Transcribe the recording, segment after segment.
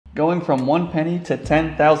Going from 1 penny to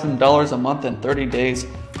 $10,000 a month in 30 days.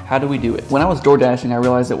 How do we do it? When I was door dashing, I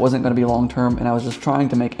realized it wasn't going to be long term and I was just trying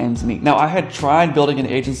to make ends meet. Now, I had tried building an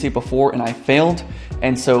agency before and I failed.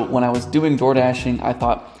 And so when I was doing door dashing, I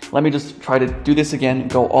thought, let me just try to do this again,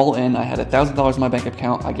 go all in. I had $1,000 in my bank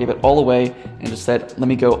account. I gave it all away and just said, let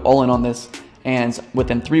me go all in on this. And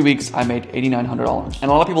within 3 weeks, I made $8,900.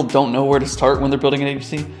 And a lot of people don't know where to start when they're building an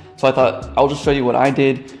agency. So I thought, I'll just show you what I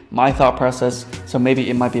did, my thought process, so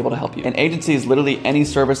maybe it might be able to help you. An agency is literally any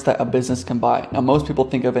service that a business can buy. Now, most people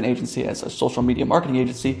think of an agency as a social media marketing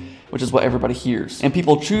agency, which is what everybody hears. And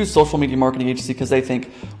people choose social media marketing agency because they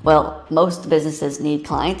think, well, most businesses need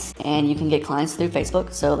clients and you can get clients through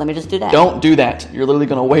Facebook, so let me just do that. Don't do that. You're literally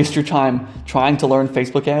gonna waste your time trying to learn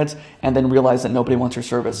Facebook ads and then realize that nobody wants your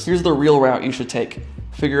service. Here's the real route you should take.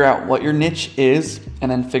 Figure out what your niche is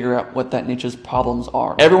and then figure out what that niche's problems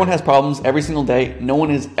are. Everyone has problems every single day. No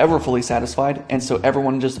one is ever fully satisfied. And so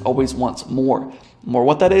everyone just always wants more. More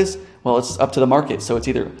what that is? Well, it's up to the market. So it's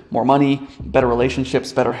either more money, better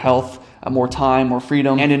relationships, better health, more time, more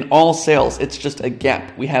freedom. And in all sales, it's just a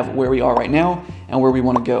gap. We have where we are right now and where we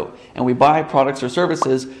want to go. And we buy products or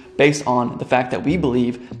services based on the fact that we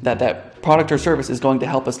believe that that product or service is going to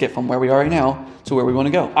help us get from where we are right now to where we want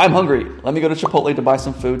to go. I'm hungry. Let me go to Chipotle to buy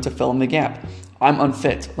some food to fill in the gap. I'm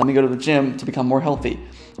unfit. Let me go to the gym to become more healthy.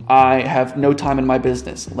 I have no time in my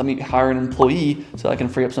business. Let me hire an employee so I can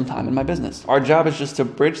free up some time in my business. Our job is just to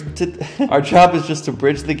bridge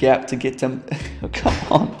the gap to get them.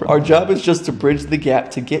 Come on, bro. Our job is just to bridge the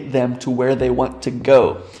gap to get them to where they want to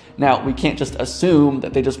go. Now, we can't just assume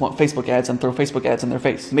that they just want Facebook ads and throw Facebook ads in their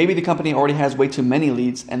face. Maybe the company already has way too many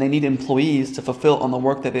leads and they need employees to fulfill on the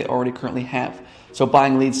work that they already currently have. So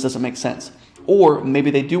buying leads doesn't make sense. Or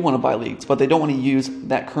maybe they do want to buy leads, but they don't want to use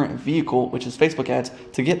that current vehicle, which is Facebook ads,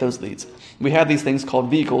 to get those leads. We have these things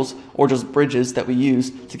called vehicles or just bridges that we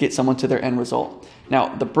use to get someone to their end result.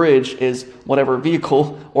 Now, the bridge is whatever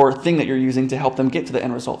vehicle or thing that you're using to help them get to the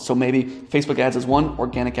end result. So maybe Facebook ads is one,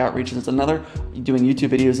 organic outreach is another, doing YouTube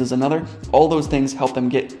videos is another. All those things help them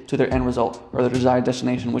get to their end result or their desired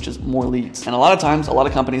destination, which is more leads. And a lot of times, a lot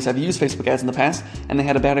of companies have used Facebook ads in the past and they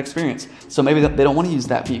had a bad experience. So maybe they don't want to use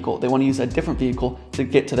that vehicle. They want to use a different vehicle to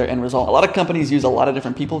get to their end result. A lot of companies use a lot of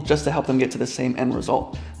different people just to help them get to the same end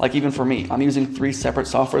result. Like even for me, I'm using 3 separate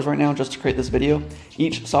softwares right now just to create this video.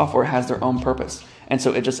 Each software has their own purpose. And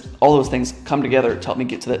so it just, all those things come together to help me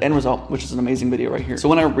get to the end result, which is an amazing video right here. So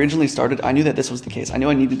when I originally started, I knew that this was the case. I knew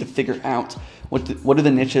I needed to figure out what do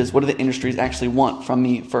the niches, what do the industries actually want from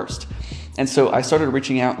me first. And so I started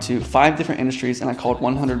reaching out to 5 different industries and I called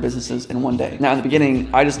 100 businesses in one day. Now in the beginning,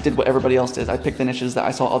 I just did what everybody else did. I picked the niches that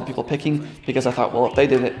I saw other people picking because I thought, well, if they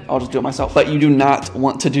did it, I'll just do it myself. But you do not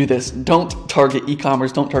want to do this. Don't target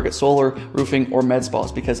e-commerce, don't target solar, roofing, or med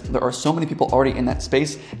spas because there are so many people already in that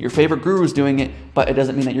space. Your favorite guru is doing it, but it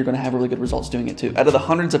doesn't mean that you're going to have really good results doing it too. Out of the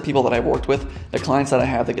hundreds of people that I've worked with, the clients that I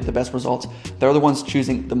have that get the best results, they're the ones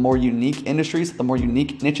choosing the more unique industries, the more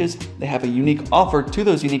unique niches. They have a unique offer to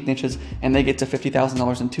those unique niches and they get to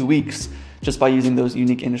 $50,000 in 2 weeks just by using those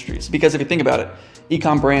unique industries. Because if you think about it,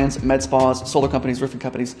 e-com brands, med spas, solar companies, roofing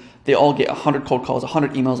companies, they all get 100 cold calls,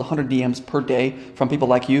 100 emails, 100 DMs per day from people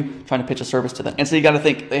like you trying to pitch a service to them. And so you got to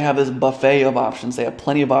think, they have this buffet of options. They have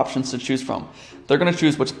plenty of options to choose from. They're going to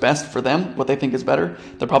choose what's best for them, what they think is better.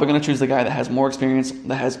 They're probably going to choose the guy that has more experience,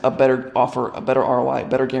 that has a better offer, a better ROI,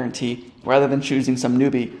 better guarantee, rather than choosing some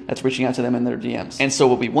newbie that's reaching out to them in their DMs. And so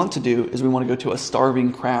what we want to do is we want to go to a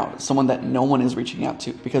starving crowd, someone that no one is reaching out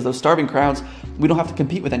to, because those starving crowds, we don't have to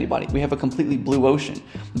compete with anybody. We have a completely blue ocean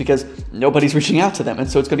because nobody's reaching out to them. And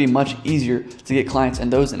so it's going to be much easier to get clients in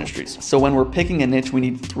those industries. So when we're picking a niche, we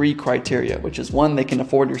need 3 criteria, which is 1, they can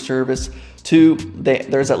afford your service. 2,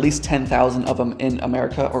 there's at least 10,000 of them in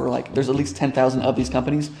America, or like there's at least 10,000 of these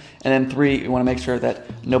companies. And then 3, you want to make sure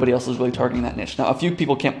that nobody else is really targeting that niche. Now, a few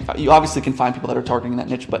people can't, you obviously can find people that are targeting that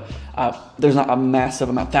niche, but there's not a massive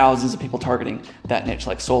amount, thousands of people targeting that niche,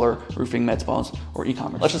 like solar, roofing, med spas, or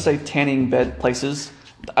e-commerce. Let's just say tanning bed places.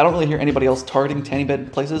 I don't really hear anybody else targeting tanning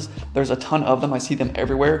bed places. There's a ton of them. I see them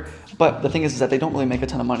everywhere. But the thing is that they don't really make a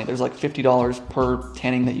ton of money. There's like $50 per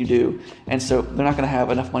tanning that you do. And so they're not going to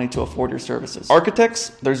have enough money to afford your services. Architects,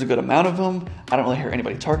 there's a good amount of them. I don't really hear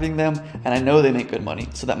anybody targeting them. And I know they make good money.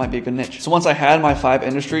 So that might be a good niche. So once I had my 5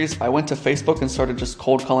 industries, I went to Facebook and started just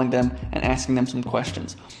cold calling them and asking them some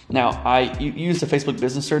questions. Now, I used a Facebook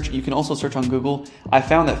business search. You can also search on Google. I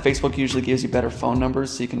found that Facebook usually gives you better phone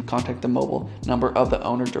numbers so you can contact the mobile number of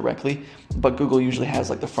the owner directly, but Google usually has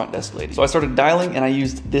like the front desk lady. So I started dialing and I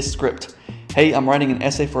used this script. Hey, I'm writing an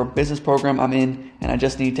essay for a business program I'm in and I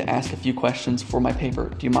just need to ask a few questions for my paper.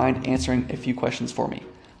 Do you mind answering a few questions for me?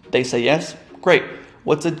 They say yes. Great.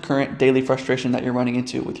 What's a current daily frustration that you're running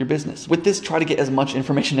into with your business? With this, try to get as much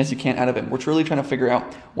information as you can out of them. We're truly trying to figure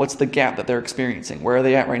out what's the gap that they're experiencing. Where are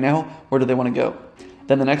they at right now? Where do they want to go?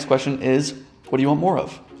 Then the next question is, what do you want more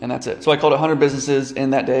of? And that's it. So I called 100 businesses in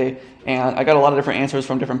that day, and I got a lot of different answers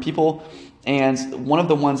from different people. And one of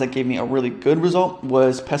the ones that gave me a really good result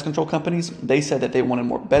was pest control companies. They said that they wanted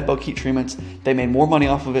more bed bug heat treatments. They made more money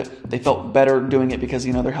off of it. They felt better doing it because,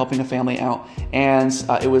 they're helping a family out. And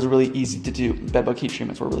it was really easy to do. Bed bug heat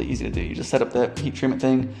treatments were really easy to do. You just set up the heat treatment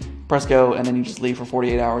thing, press go, and then you just leave for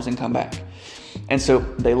 48 hours and come back. And so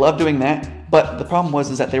they loved doing that. But the problem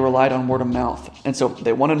was that they relied on word of mouth. And so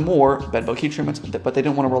they wanted more bed bug heat treatments, but they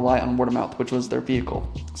didn't want to rely on word of mouth, which was their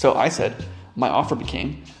vehicle. So I said, my offer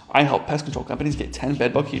became, I help pest control companies get 10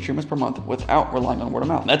 bed bug heat treatments per month without relying on word of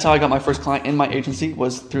mouth. That's how I got my first client in my agency,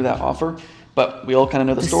 was through that offer. But we all kind of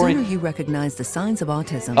know the story. The sooner you recognize the signs of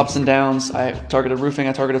autism. Ups and downs. I targeted roofing,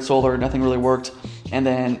 I targeted solar, nothing really worked. And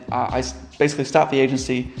then I basically stopped the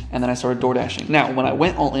agency, and then I started door dashing. Now, when I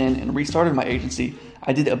went all in and restarted my agency,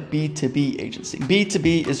 I did a B2B agency.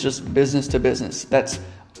 B2B is just business to business. That's,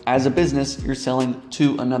 as a business, you're selling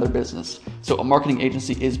to another business. So a marketing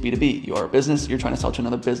agency is B2B. You are a business, you're trying to sell to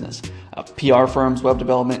another business. PR firms, web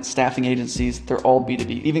development, staffing agencies, they're all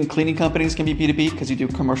B2B. Even cleaning companies can be B2B because you do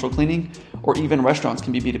commercial cleaning, or even restaurants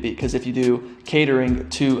can be B2B because if you do catering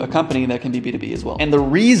to a company, that can be B2B as well. And the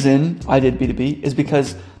reason I did B2B is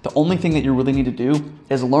because the only thing that you really need to do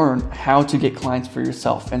is learn how to get clients for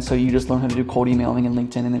yourself. And so you just learn how to do cold emailing and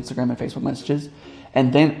LinkedIn and Instagram and Facebook messages.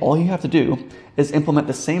 And then all you have to do is implement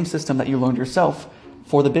the same system that you learned yourself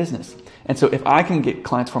for the business. And so if I can get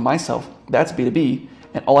clients for myself, that's B2B.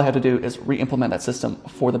 And all I have to do is re-implement that system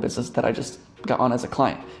for the business that I just got on as a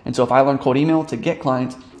client. And so if I learn cold email to get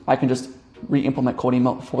clients, I can just re-implement cold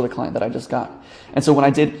email for the client that I just got. And so when I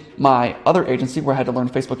did my other agency where I had to learn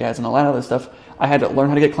Facebook ads and a lot of other stuff, I had to learn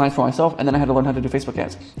how to get clients for myself, and then I had to learn how to do Facebook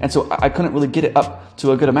ads. And so I couldn't really get it up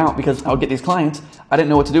to a good amount because I would get these clients, I didn't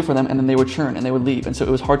know what to do for them, and then they would churn and they would leave. And so it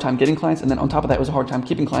was a hard time getting clients, and then on top of that, it was a hard time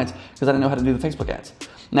keeping clients because I didn't know how to do the Facebook ads.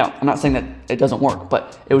 Now, I'm not saying that it doesn't work,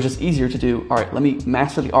 but it was just easier to do, all right, let me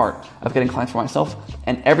master the art of getting clients for myself.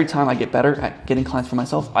 And every time I get better at getting clients for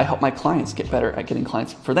myself, I help my clients get better at getting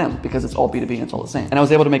clients for them because it's all B2B and it's all the same. And I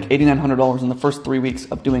was able to make $8,900 in the first 3 weeks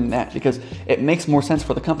of doing that because it makes more sense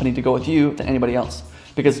for the company to go with you than anybody else.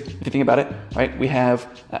 Because if you think about it, right, we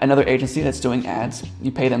have another agency that's doing ads.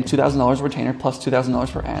 You pay them $2,000 a retainer plus $2,000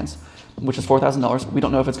 for ads, which is $4,000. We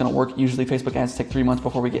don't know if it's going to work. Usually Facebook ads take 3 months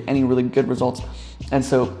before we get any really good results. And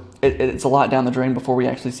so it's a lot down the drain before we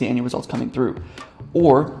actually see any results coming through.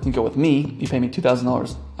 Or you go with me, you pay me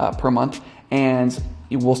 $2,000 per month, and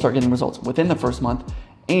you will start getting results within the first month.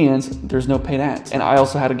 And there's no paid ads. And I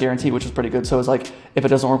also had a guarantee, which was pretty good. So it's like, if it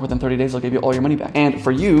doesn't work within 30 days, I'll give you all your money back. And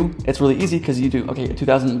for you, it's really easy because you do, okay, a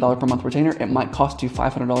 $2,000 per month retainer. It might cost you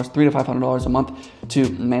 $500, $300 to $500 a month to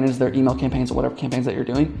manage their email campaigns or whatever campaigns that you're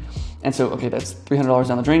doing. And so, okay, that's $300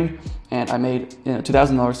 down the drain. And I made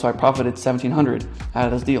 $2,000, so I profited $1,700 out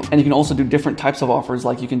of this deal. And you can also do different types of offers.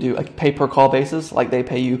 Like you can do a pay per call basis, like they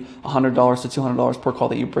pay you $100 to $200 per call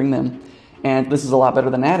that you bring them. And this is a lot better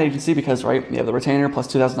than ad agency because, right, you have the retainer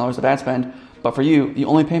plus $2,000 of ad spend. But for you, you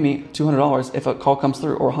only pay me $200 if a call comes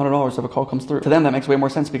through or $100 if a call comes through. To them, that makes way more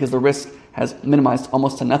sense because the risk has minimized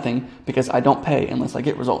almost to nothing because I don't pay unless I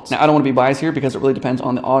get results. Now, I don't want to be biased here because it really depends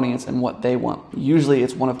on the audience and what they want. Usually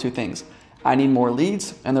it's one of two things. I need more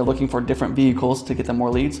leads and they're looking for different vehicles to get them more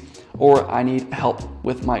leads, or I need help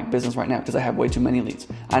with my business right now because I have way too many leads.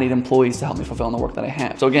 I need employees to help me fulfill on the work that I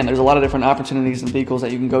have. So again, there's a lot of different opportunities and vehicles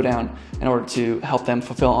that you can go down in order to help them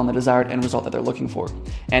fulfill on the desired end result that they're looking for.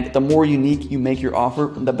 And the more unique you make your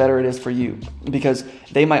offer, the better it is for you because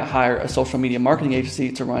they might hire a social media marketing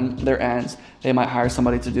agency to run their ads. They might hire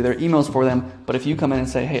somebody to do their emails for them. But if you come in and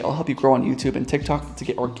say, hey, I'll help you grow on YouTube and TikTok to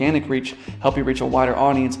get organic reach, help you reach a wider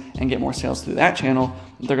audience and get more sales through that channel,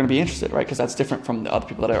 they're going to be interested, right? Because that's different from the other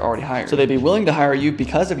people that are already hired. So they'd be willing to hire you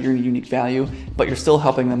because of your unique value, but you're still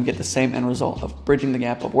helping them get the same end result of bridging the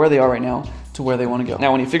gap of where they are right now to where they want to go.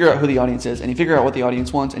 Now, when you figure out who the audience is and you figure out what the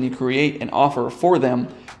audience wants and you create an offer for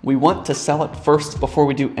them, we want to sell it first before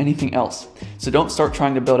we do anything else. So don't start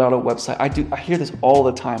trying to build out a website. I hear this all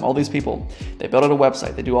the time. All these people, they build out a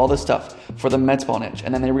website, they do all this stuff for the med spa niche,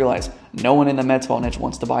 and then they realize no one in the med spa niche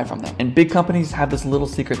wants to buy from them. And big companies have this little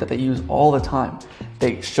secret that they use all the time.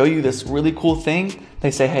 They show you this really cool thing. They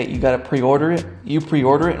say, hey, you got to pre-order it. You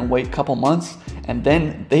pre-order it and wait a couple months. And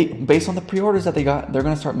then based on the pre-orders that they got, they're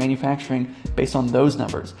going to start manufacturing based on those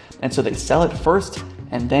numbers. And so they sell it first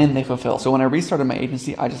and then they fulfill. So when I restarted my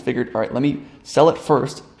agency, I just figured, all right, let me sell it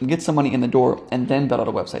first and get some money in the door, and then build out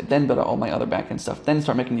a website, then build out all my other back-end stuff, then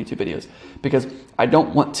start making YouTube videos, because I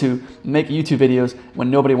don't want to make YouTube videos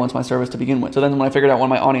when nobody wants my service to begin with. So then when I figured out what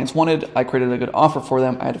my audience wanted, I created a good offer for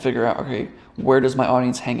them. I had to figure out, okay, where does my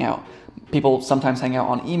audience hang out? People sometimes hang out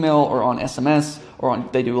on email or on SMS, or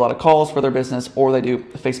they do a lot of calls for their business, or they do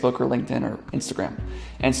Facebook or LinkedIn or Instagram.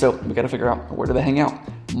 And so we got to figure out, where do they hang out?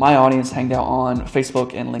 My audience hanged out on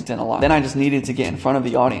Facebook and LinkedIn a lot. Then I just needed to get in front of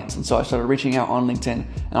the audience. And so I started reaching out on LinkedIn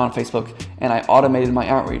and on Facebook, and I automated my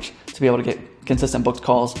outreach to be able to get consistent booked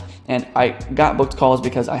calls. And I got booked calls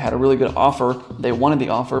because I had a really good offer. They wanted the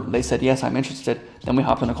offer. They said, yes, I'm interested. Then we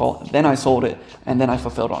hopped on a call. Then I sold it, and then I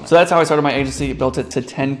fulfilled on it. So that's how I started my agency. Built it to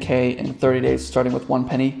 10K in 30 days, starting with 1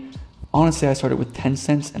 penny. Honestly, I started with 10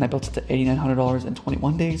 cents and I built it to $8,900 in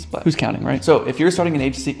 21 days, but who's counting, right? So if you're starting an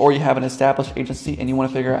agency, or you have an established agency and you want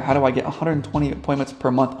to figure out, how do I get 120 appointments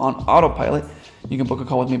per month on autopilot, you can book a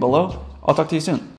call with me below. I'll talk to you soon.